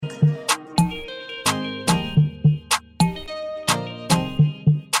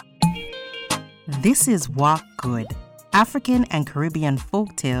This is Walk Good, African and Caribbean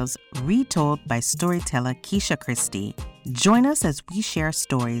folktales retold by storyteller Keisha Christie. Join us as we share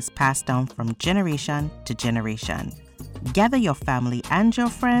stories passed down from generation to generation. Gather your family and your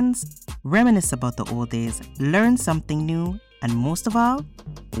friends, reminisce about the old days, learn something new, and most of all,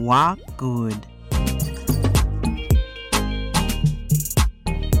 walk good.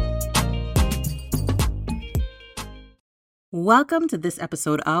 Welcome to this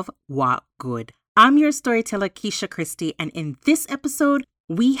episode of Walk Good. I'm your storyteller, Keisha Christie, and in this episode,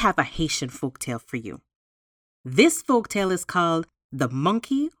 we have a Haitian folktale for you. This folktale is called The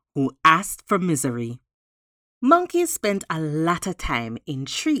Monkey Who Asked for Misery. Monkey spent a lot of time in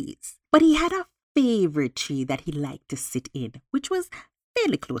trees, but he had a favorite tree that he liked to sit in, which was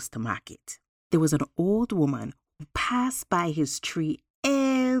fairly close to market. There was an old woman who passed by his tree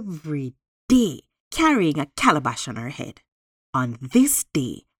every day, carrying a calabash on her head. On this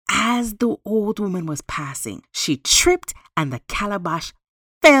day, as the old woman was passing, she tripped and the calabash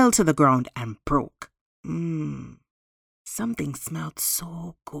fell to the ground and broke. Something smelled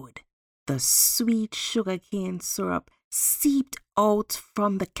so good. The sweet sugarcane syrup seeped out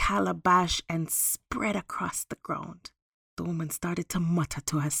from the calabash and spread across the ground. The woman started to mutter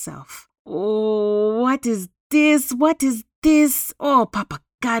to herself, "Oh, what is this? What is this? Oh, Papa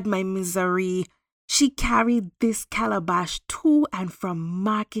God, my misery." She carried this calabash to and from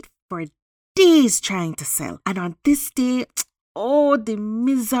market for days trying to sell. And on this day, oh, the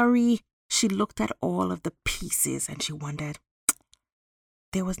misery. She looked at all of the pieces and she wondered,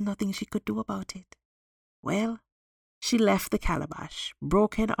 there was nothing she could do about it. Well, she left the calabash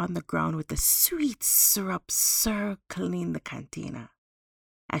broken on the ground with the sweet syrup circling the container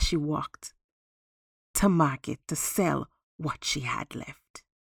as she walked to market to sell what she had left.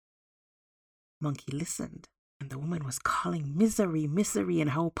 Monkey listened, and the woman was calling misery, misery,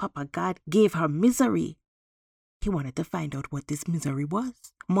 and how Papa God gave her misery. He wanted to find out what this misery was.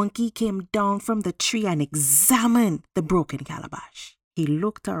 Monkey came down from the tree and examined the broken calabash. He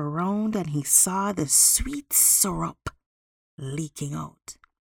looked around and he saw the sweet syrup leaking out.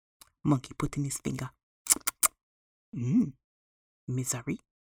 Monkey put in his finger. Misery.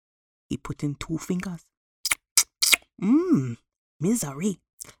 He put in 2 fingers. Misery.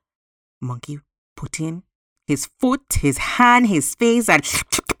 Monkey put in his foot, his hand, his face, and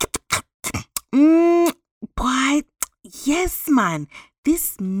boy, yes, man,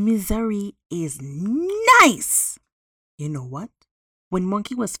 this misery is nice. You know what? When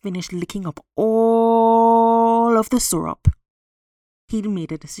Monkey was finished licking up all of the syrup, he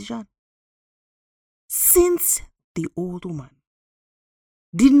made a decision. Since the old woman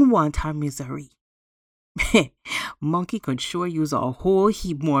didn't want her misery, Monkey could sure use a whole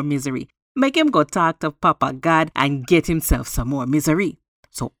heap more misery. Make him go talk to Papa God and get himself some more misery.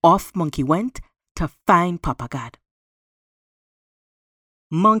 So off Monkey went to find Papa God.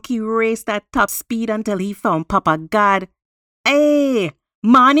 Monkey raced at top speed until he found Papa God. Hey,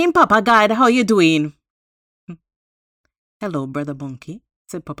 morning, Papa God, how you doing? Hello, Brother Monkey,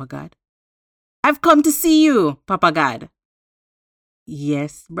 said Papa God. I've come to see you, Papa God.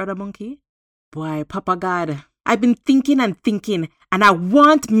 Yes, Brother Monkey. Boy, Papa God, I've been thinking and I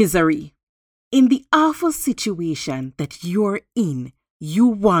want misery. In the awful situation that you're in, you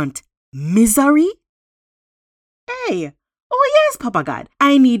want misery? Hey, oh yes, Papa God,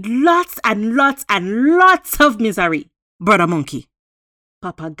 I need lots and lots and lots of misery, Brother Monkey.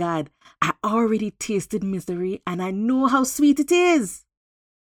 Papa God, I already tasted misery and I know how sweet it is.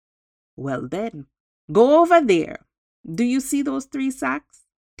 Well then, go over there. Do you see those 3 sacks?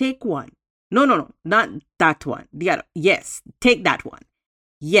 Take one. No, not that one. The other. Yes, take that one.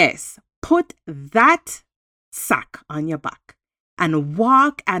 Yes, put that sack on your back and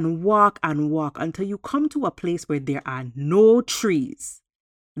walk and walk and walk until you come to a place where there are no trees.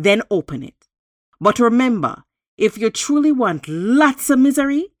 Then open it. But remember, if you truly want lots of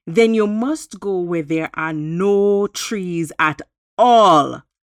misery, then you must go where there are no trees at all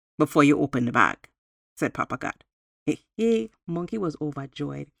before you open the bag, said Papa God. Monkey was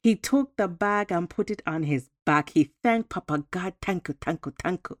overjoyed. He took the bag and put it on his back. He thanked Papa God, thank you,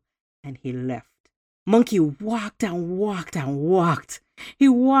 and he left. Monkey walked and walked and walked. He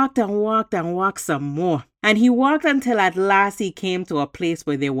walked and walked and walked some more. And he walked until at last he came to a place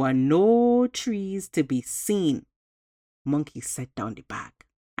where there were no trees to be seen. Monkey set down the bag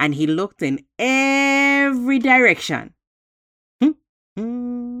and he looked in every direction.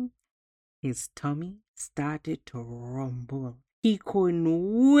 His tummy started to rumble. He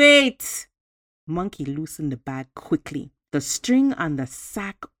couldn't wait. Monkey loosened the bag quickly. The string on the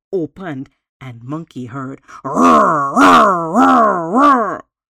sack opened and Monkey heard roar, roar, roar, roar.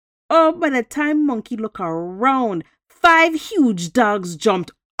 Oh, by the time Monkey looked around, 5 huge dogs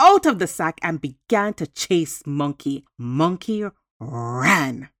jumped out of the sack and began to chase Monkey. Monkey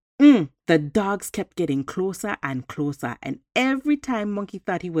ran. The dogs kept getting closer and closer, and every time Monkey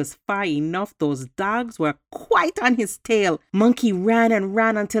thought he was far enough, those dogs were quite on his tail. Monkey ran and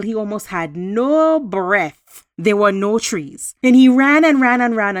ran until he almost had no breath. There were no trees, and he ran and ran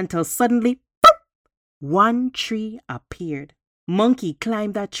and ran until suddenly, poof, one tree appeared. Monkey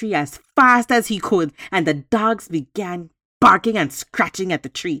climbed that tree as fast as he could, and the dogs began barking and scratching at the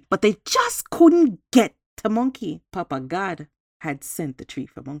tree, but they just couldn't get to Monkey. Papa God had sent the tree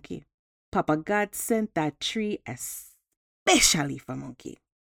for Monkey. Papa God sent that tree especially for Monkey,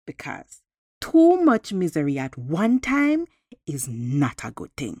 because too much misery at one time is not a good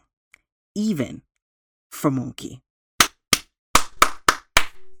thing, even for Monkey.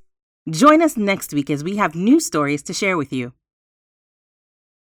 Join us next week as we have new stories to share with you.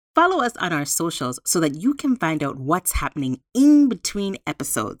 Follow us on our socials so that you can find out what's happening in between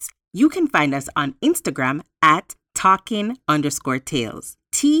episodes. You can find us on Instagram at talking_tales.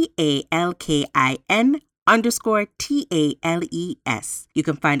 TALKIN_TALES. You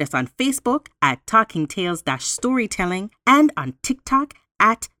can find us on Facebook at Talking Tales-Storytelling and on TikTok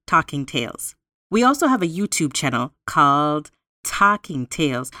at Talking Tales. We also have a YouTube channel called Talking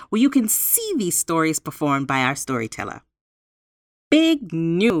Tales where you can see these stories performed by our storyteller. Big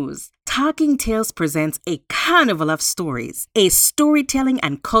news! Talking Tales presents a Carnival of Stories, a storytelling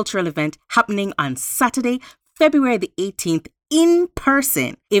and cultural event happening on Saturday, February the 18th in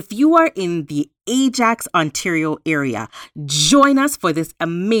person. If you are in the Ajax, Ontario area, join us for this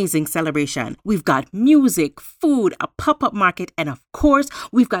amazing celebration. We've got music, food, a pop-up market, and of course,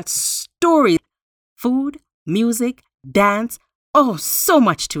 we've got stories, food, music, dance, oh, so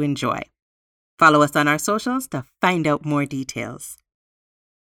much to enjoy. Follow us on our socials to find out more details.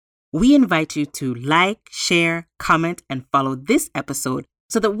 We invite you to like, share, comment, and follow this episode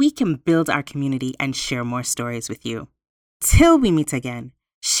so that we can build our community and share more stories with you. Till we meet again,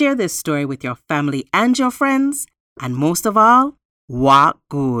 share this story with your family and your friends, and most of all, walk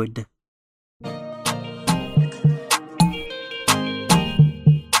good.